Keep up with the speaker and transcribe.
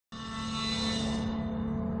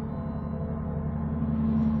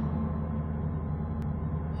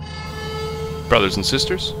Brothers and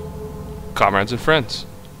sisters, comrades and friends,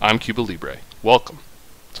 I'm Cuba Libre. Welcome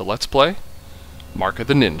to Let's Play Mark of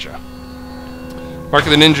the Ninja. Mark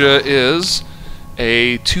of the Ninja is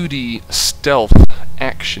a 2D stealth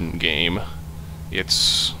action game.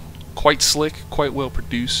 It's quite slick, quite well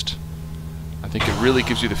produced. I think it really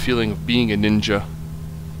gives you the feeling of being a ninja.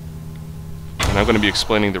 And I'm going to be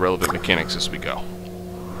explaining the relevant mechanics as we go.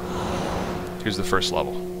 Here's the first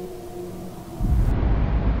level.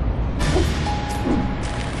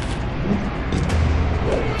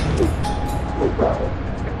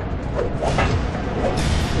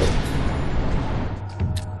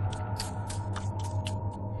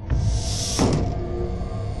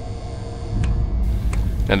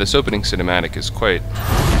 Now this opening cinematic is quite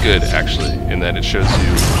good, actually, in that it shows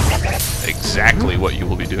you exactly what you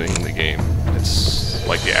will be doing in the game. It's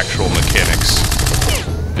like the actual mechanics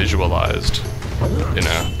visualized in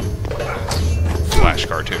a Flash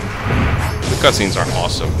cartoon. The cutscenes aren't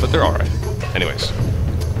awesome, but they're alright. Anyways,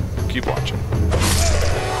 keep watching.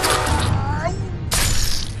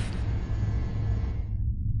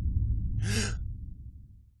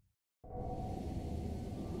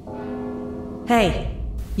 Hey,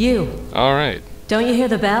 you. Alright. Don't you hear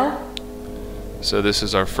the bell? So this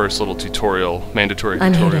is our first little tutorial, mandatory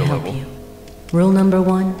I'm here to tutorial help level. you. Rule number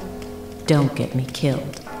 1, don't get me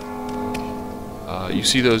killed. You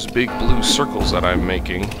see those big blue circles that I'm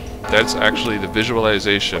making? That's actually the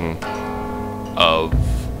visualization of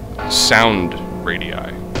sound radii.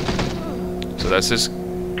 So that's this.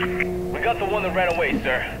 We got the one that ran away,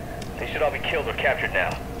 sir. They should all be killed or captured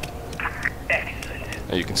now. Excellent.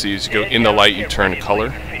 Now you can see as you go in the light, you turn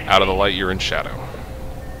color. Out of the light, you're in shadow.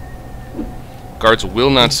 Guards will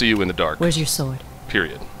not see you in the dark. Where's your sword?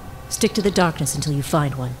 Period. Stick to the darkness until you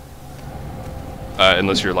find one.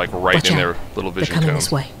 Unless you're like right Watch in out. their little They're vision coming cone.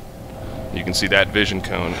 this way. You can see that vision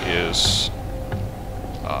cone is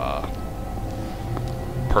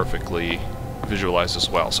perfectly visualized as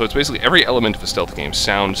well. So it's basically every element of a stealth game,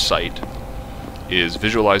 sound, sight, is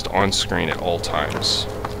visualized on screen at all times.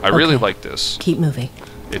 I really like this. Keep moving.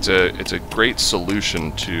 It's a great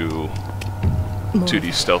solution to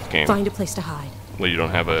 2D stealth game Find a place to hide. when you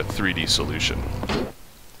don't have a 3D solution.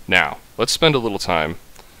 Now, let's spend a little time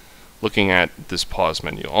looking at this pause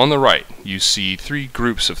menu. On the right, you see 3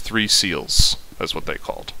 groups of 3 seals. That's what they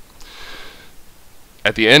called.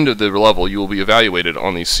 At the end of the level, you will be evaluated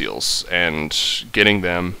on these seals, and getting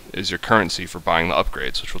them is your currency for buying the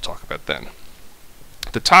upgrades, which we'll talk about then.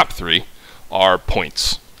 The top 3 are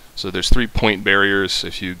points. So there's 3 point barriers.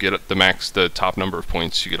 If you get the top number of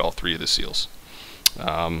points, you get all 3 of the seals.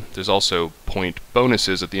 There's also point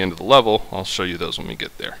bonuses at the end of the level. I'll show you those when we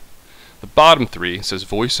get there. The bottom 3 says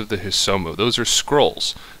Voice of the Hisomu. Those are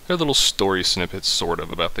scrolls. They're little story snippets, sort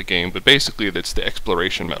of, about the game, but basically it's the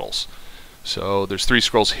exploration medals. So there's 3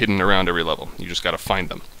 scrolls hidden around every level. You just gotta find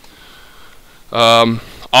them.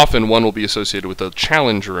 Often one will be associated with a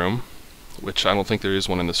challenge room, which I don't think there is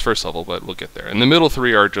one in this first level, but we'll get there. And the middle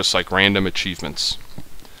 3 are just like random achievements.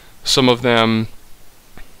 Some of them,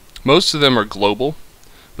 most of them are global,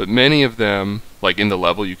 but many of them, like in the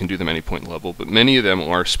level, you can do them any point in the level, but many of them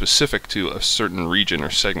are specific to a certain region or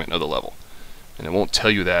segment of the level. And it won't tell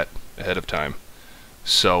you that ahead of time.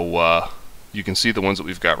 So you can see the ones that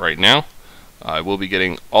we've got right now. I will be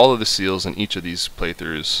getting all of the seals in each of these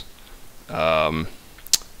playthroughs. And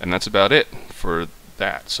that's about it for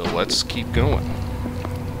that. So let's keep going.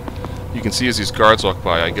 You can see as these guards walk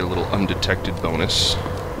by, I get a little undetected bonus.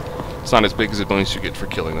 It's not as big as the bonus you get for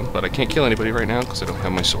killing them, but I can't kill anybody right now because I don't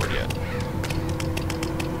have my sword yet.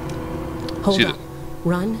 Hold up.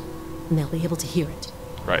 Run, and they'll be able to hear it.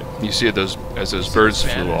 Right. You see it as those birds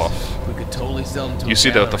flew off. We could totally sell them to You a see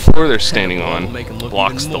that the gallery. floor they're standing on Make 'em look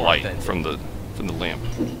blocks even the more light authentic. from the lamp.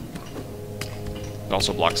 It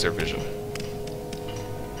also blocks their vision.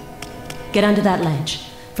 Get under that ledge.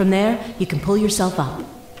 From there, you can pull yourself up.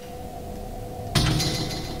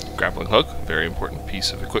 Grappling hook, very important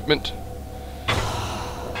piece of equipment.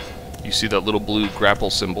 You see that little blue grapple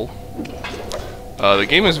symbol. The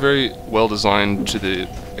game is very well designed to the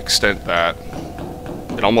extent that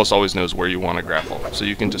it almost always knows where you want to grapple. So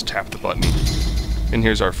you can just tap the button. And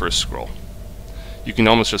here's our first scroll. You can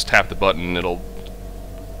almost just tap the button and it'll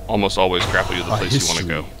almost always grapple you to the place you want to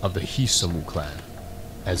go. Of the Hisomu clan,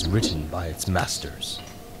 as written by its masters.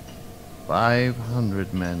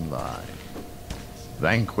 500 men lie,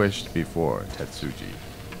 vanquished before Tetsuji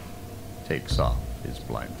takes off his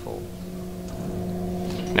blindfold.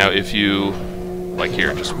 Now if you, like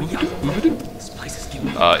here, just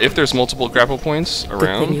if there's multiple grapple points Good thing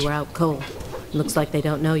around, you were out cold. Looks like they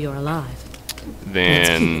don't know you're alive. Let's keep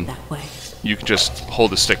then it that way. you can just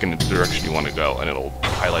hold the stick in the direction you want to go, and it'll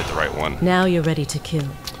highlight the right one. Now you're ready to kill.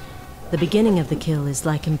 The beginning of the kill is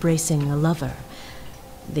like embracing a lover.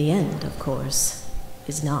 The end, of course,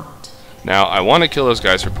 is not. Now, I want to kill those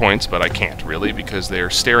guys for points, but I can't, really, because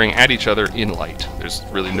they're staring at each other in light. There's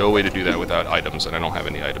really no way to do that without items, and I don't have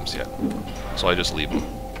any items yet. So I just leave them.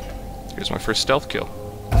 Here's my first stealth kill.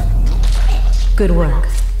 Good work.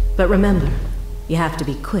 But remember, you have to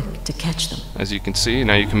be quick to catch them. As you can see,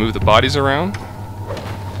 now you can move the bodies around.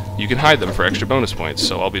 You can hide them for extra bonus points,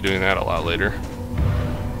 so I'll be doing that a lot later.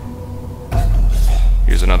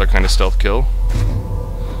 Here's another kind of stealth kill.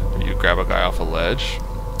 You grab a guy off a ledge.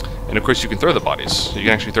 And of course you can throw the bodies. You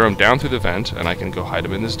can actually throw them down through the vent, and I can go hide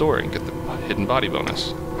them in this door and get the hidden body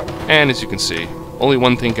bonus. And as you can see, only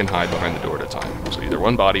one thing can hide behind the door at a time. So either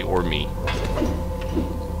one body or me.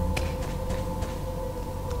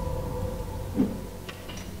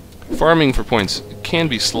 Farming for points can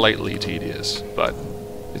be slightly tedious, but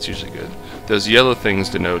it's usually good. Those yellow things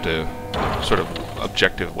denote a sort of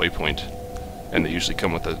objective waypoint, and they usually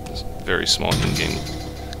come with a very small in-game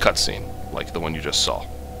cutscene, like the one you just saw.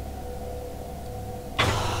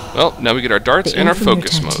 Well, now we get our darts and our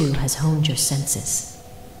focus The tattoo mode. has honed your senses.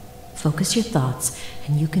 Focus your thoughts,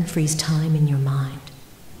 and you can freeze time in your mind.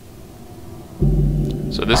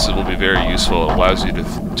 So this will be very useful. It allows you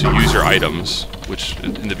to use your items, which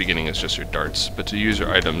in the beginning is just your darts, but to use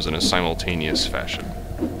your items in a simultaneous fashion.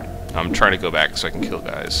 I'm trying to go back so I can kill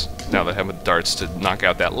guys, now that I have the darts to knock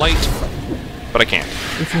out that light, but I can't.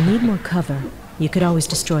 If you need more cover, you could always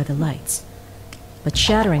destroy the lights. But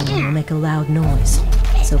shattering them will make a loud noise,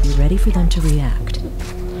 so be ready for them to react.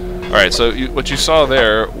 Alright, so what you saw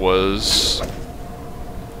there was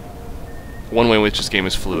one way in which this game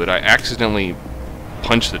is fluid. I accidentally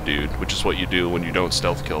punched the dude, which is what you do when you don't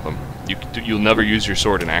stealth kill them. You'll never use your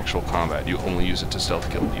sword in actual combat. You only use it to stealth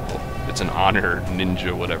kill people. It's an honor,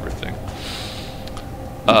 ninja, whatever thing.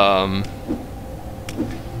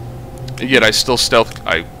 Yet I still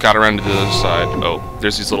I got around to the other side. Oh,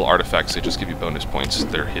 there's these little artifacts. They just give you bonus points.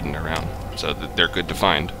 They're hidden around, so they're good to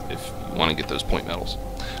find if you want to get those point medals.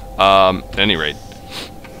 At any rate,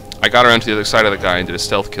 I got around to the other side of the guy and did a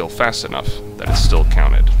stealth kill fast enough that it's still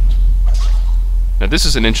counted. Now this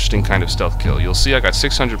is an interesting kind of stealth kill. You'll see I got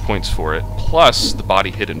 600 points for it, plus the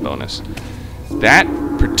body hidden bonus. That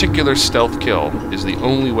particular stealth kill is the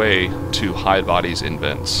only way to hide bodies in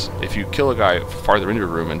vents. If you kill a guy farther into a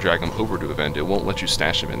room and drag him over to a vent, it won't let you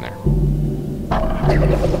stash him in there.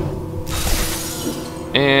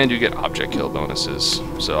 And you get object kill bonuses.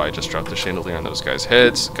 So I just dropped the chandelier on those guys'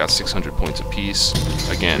 heads, got 600 points apiece.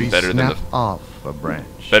 Again, better than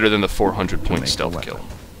the 400 point stealth kill.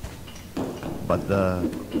 But the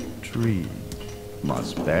tree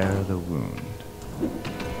must bear the wound.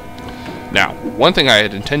 Now, one thing I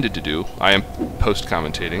had intended to do, I am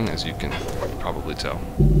post-commentating, as you can probably tell.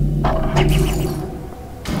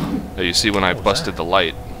 Now you see when I busted the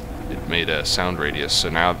light, it made a sound radius, so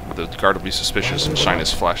now the guard will be suspicious and shine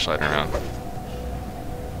his flashlight around.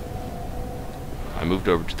 I moved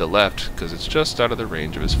over to the left, because it's just out of the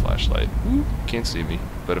range of his flashlight. Can't see me.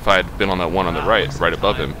 But if I had been on that one on the right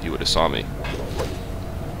above him, he would have saw me.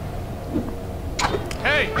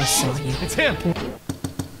 Hey! I saw you. It's him!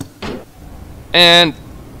 And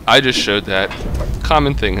I just showed that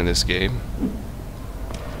common thing in this game.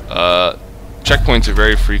 Checkpoints are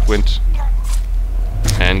very frequent,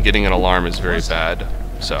 and getting an alarm is very bad.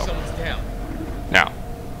 So, now,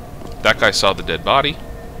 that guy saw the dead body.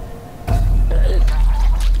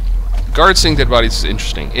 Guards seeing dead bodies is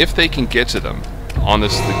interesting. If they can get to them on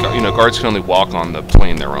this, guards can only walk on the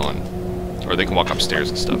plane they're on, or they can walk upstairs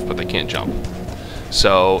and stuff, but they can't jump.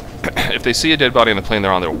 So, if they see a dead body on the plane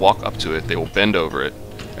they're on, they'll walk up to it, they will bend over it,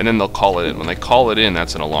 and then they'll call it in. When they call it in,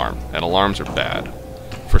 that's an alarm. And alarms are bad,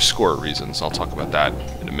 for score reasons. I'll talk about that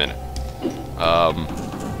in a minute.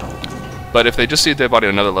 But if they just see a dead body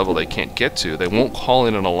on another level they can't get to, they won't call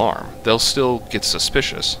in an alarm. They'll still get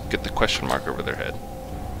suspicious, get the question mark over their head.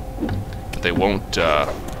 But they won't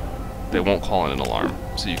call in an alarm,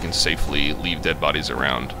 so you can safely leave dead bodies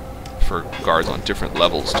around for guards on different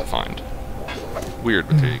levels to find. Weird,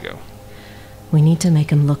 but there you go. We need to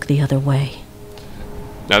make him look the other way.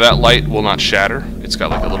 Now that light will not shatter. It's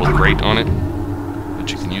got like a little grate on it,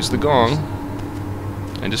 but you can use the gong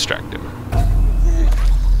and distract him.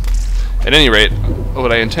 At any rate,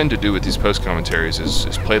 what I intend to do with these post-commentaries is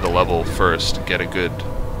play the level first, get a good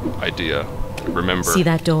idea, remember... See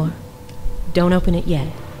that door? Don't open it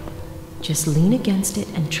yet. Just lean against it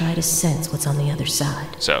and try to sense what's on the other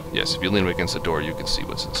side. So, yes, if you lean against the door, you can see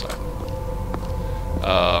what's inside.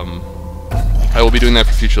 I I will be doing that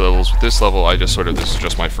for future levels. With this level, this is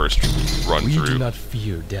just my first run We through. do not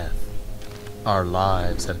fear death. Our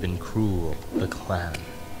lives have been cruel. The clan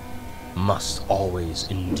must always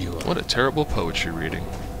endure. What a terrible poetry reading.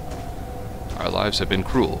 Our lives have been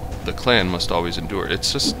cruel. The clan must always endure.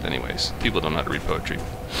 It's just, anyways, people don't know how to read poetry.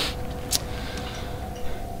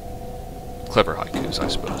 Clever haikus, I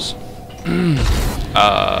suppose.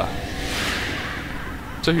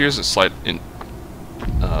 So here's a slight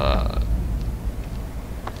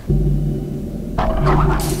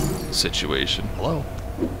situation. Hello?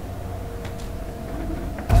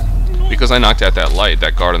 Because I knocked out that light,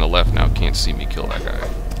 that guard on the left now can't see me kill that guy.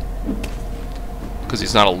 Because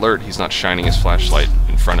he's not alert, he's not shining his flashlight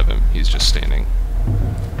in front of him, he's just standing.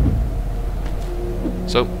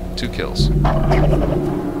 So, 2 kills.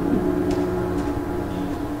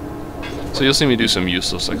 So you'll see me do some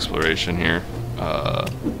useless exploration here.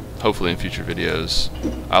 Hopefully in future videos,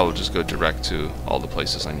 I will just go direct to all the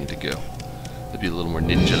places I need to go. It'll be a little more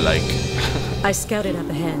ninja-like. I scouted up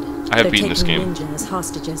ahead. I have They're beaten this taking game. Ninja as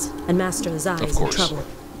hostages, and Master Azai Of is in course. trouble.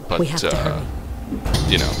 But, We have to hurry.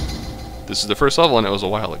 you know, this is the first level and it was a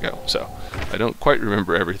while ago, so I don't quite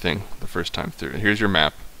remember everything the first time through. Here's your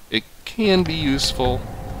map. It can be useful.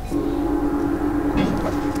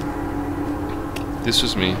 This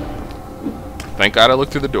was me. Thank God I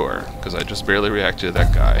looked through the door, because I just barely reacted to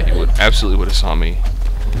that guy. He absolutely would have saw me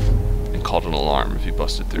and called an alarm if he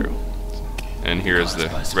busted through. And here is the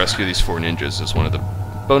rescue these 4 ninjas as one of the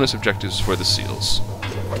bonus objectives for the SEALs.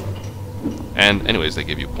 And anyways, they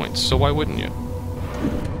give you points, so why wouldn't you?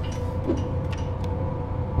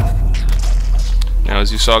 Now,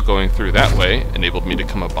 as you saw, going through that way enabled me to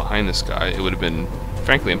come up behind this guy. It would have been,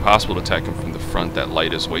 frankly, impossible to attack him from the front. That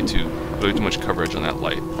light is way too much coverage on that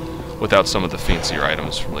light, without some of the fancier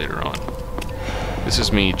items from later on. This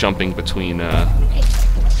is me jumping between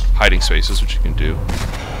hiding spaces, which you can do.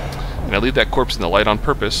 And I leave that corpse in the light on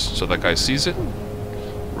purpose, so that guy sees it,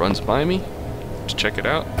 runs by me, to check it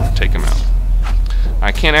out, take him out.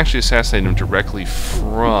 I can't actually assassinate him directly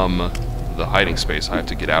from the hiding space. I have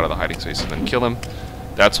to get out of the hiding space and then kill him.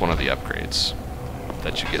 That's one of the upgrades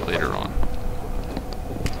that you get later on.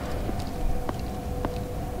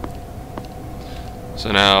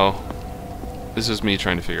 So now, this is me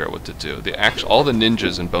trying to figure out what to do. All the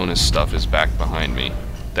ninjas and bonus stuff is back behind me.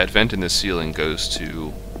 That vent in the ceiling goes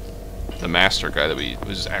to the master guy that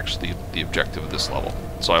was actually the objective of this level.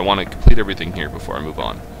 So I want to complete everything here before I move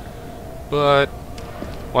on. But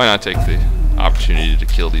why not take the opportunity to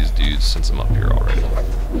kill these dudes since I'm up here already?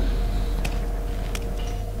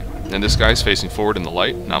 And this guy's facing forward in the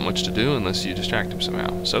light. Not much to do unless you distract him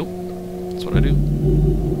somehow. So that's what I do.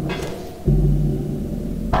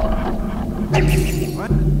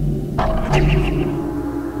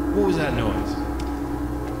 What was that noise?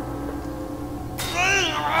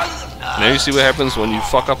 Now you see what happens when you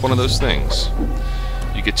fuck up one of those things.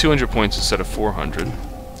 You get 200 points instead of 400.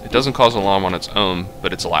 It doesn't cause an alarm on its own,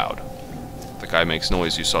 but it's loud. The guy makes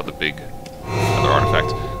noise. You saw the big other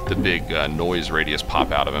artifact, the big noise radius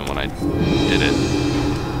pop out of him when I did it.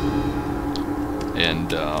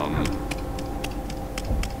 And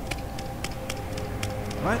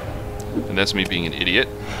What? and that's me being an idiot.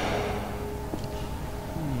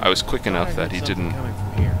 I was quick enough that he didn't Coming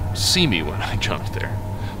from here. see me when I jumped there.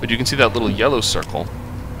 But you can see that little yellow circle.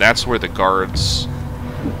 That's where the guards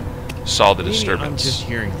saw the Maybe disturbance. I'm just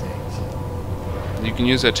hearing things. You can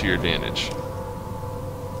use that to your advantage.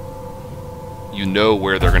 You know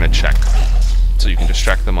where they're going to check, so you can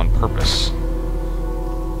distract them on purpose.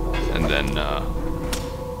 And then,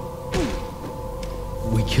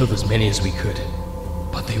 We killed as many as we could,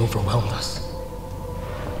 but they overwhelmed us.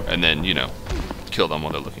 and then, you know, kill them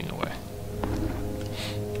while they're looking away.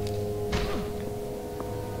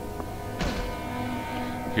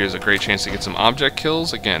 Here's a great chance to get some object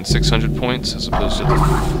kills. Again, 600 points as opposed to the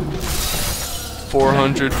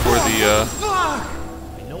 400 for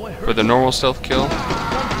the normal stealth kill.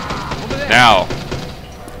 Now,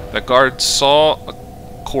 that guard saw a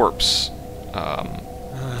corpse.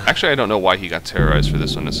 Actually, I don't know why he got terrorized for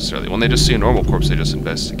this one necessarily. When they just see a normal corpse, they just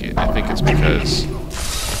investigate. I think it's because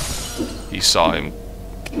he saw him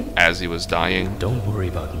as he was dying, Don't worry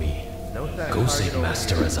about me. Go save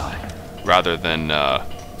Master Azai. rather than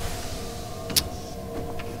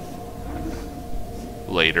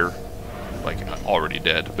later, like already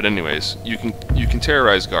dead. But anyways, you can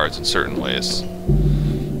terrorize guards in certain ways.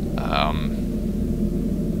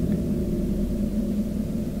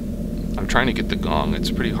 I'm trying to get the gong. It's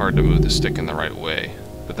pretty hard to move the stick in the right way.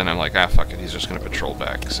 But then I'm like, ah, fuck it. He's just gonna patrol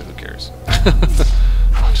back, so who cares?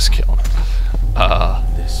 I'll just kill him.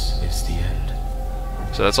 This is the end.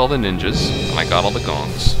 So that's all the ninjas, and I got all the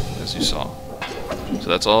gongs, as you saw. So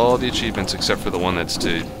that's all the achievements except for the one that's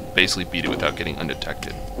to basically beat it without getting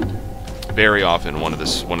undetected. Very often one of the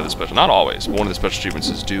special, not always, but one of the special achievements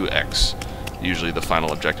is do X, usually the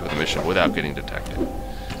final objective of the mission, without getting detected.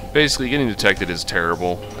 Basically, getting detected is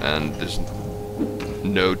terrible, and there's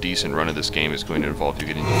no decent run of this game is going to involve you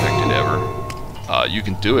getting detected ever. You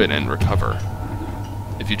can do it and recover.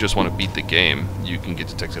 If you just want to beat the game, you can get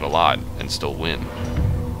detected a lot and still win.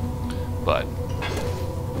 But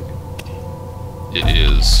it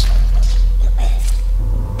is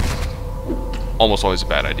almost always a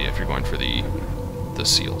bad idea if you're going for the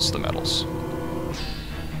seals, the medals.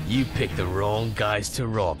 You picked the wrong guys to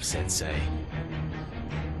rob, Sensei.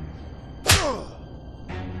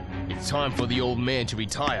 It's time for the old man to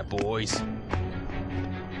retire, boys.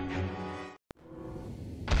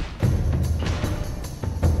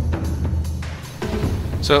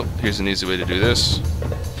 So, here's an easy way to do this.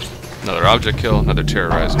 Another object kill, another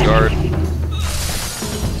terrorized guard.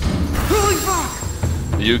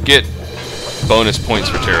 You get bonus points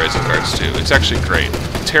for terrorizing guards too. It's actually great.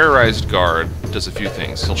 Terrorized guard does a few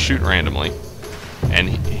things. He'll shoot randomly, and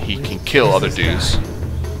he can kill other dudes,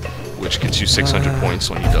 which gets you 600 points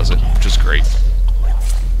when he does it, which is great.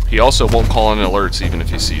 He also won't call in alerts even if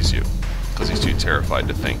he sees you, because he's too terrified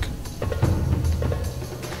to think.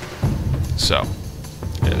 So,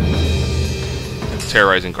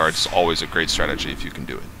 terrorizing guards is always a great strategy if you can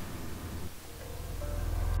do it.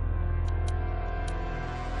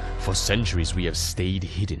 For centuries we have stayed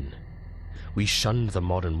hidden. We shunned the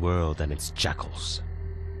modern world and its jackals.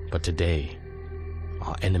 But today,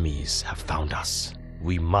 our enemies have found us.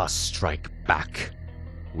 We must strike back.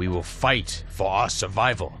 We will fight for our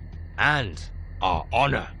survival and our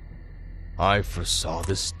honor. I foresaw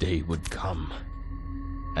this day would come.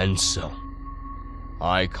 And so,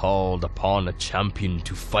 I called upon a champion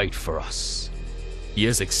to fight for us. He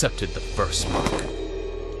has accepted the first mark.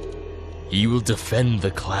 He will defend the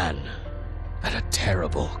clan at a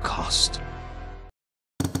terrible cost.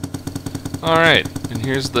 Alright, and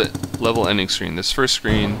here's the level ending screen. This first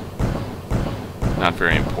screen, not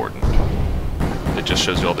very important. It just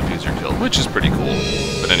shows you all the dudes you're killed, which is pretty cool.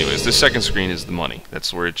 But anyways, this second screen is the money.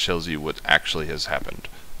 That's where it shows you what actually has happened.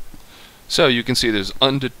 So you can see there's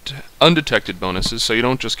undetected bonuses, so you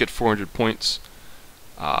don't just get 400 points.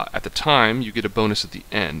 At the time, you get a bonus at the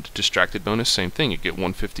end. Distracted bonus, same thing. You get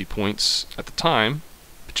 150 points at the time,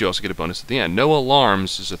 but you also get a bonus at the end. No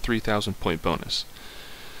alarms is a 3,000 point bonus.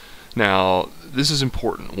 Now, this is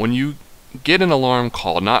important. When you get an alarm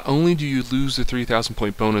call, not only do you lose the 3,000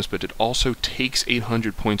 point bonus, but it also takes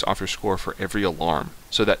 800 points off your score for every alarm.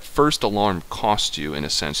 So that first alarm costs you, in a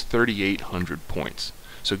sense, 3,800 points.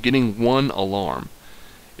 So getting one alarm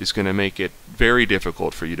is going to make it very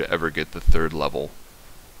difficult for you to ever get the third level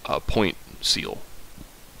point seal.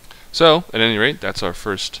 So, at any rate, that's our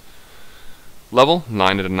first level.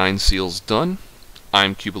 9 out of 9 seals done.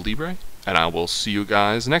 I'm Cuba Libre, and I will see you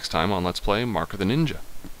guys next time on Let's Play Mark of the Ninja.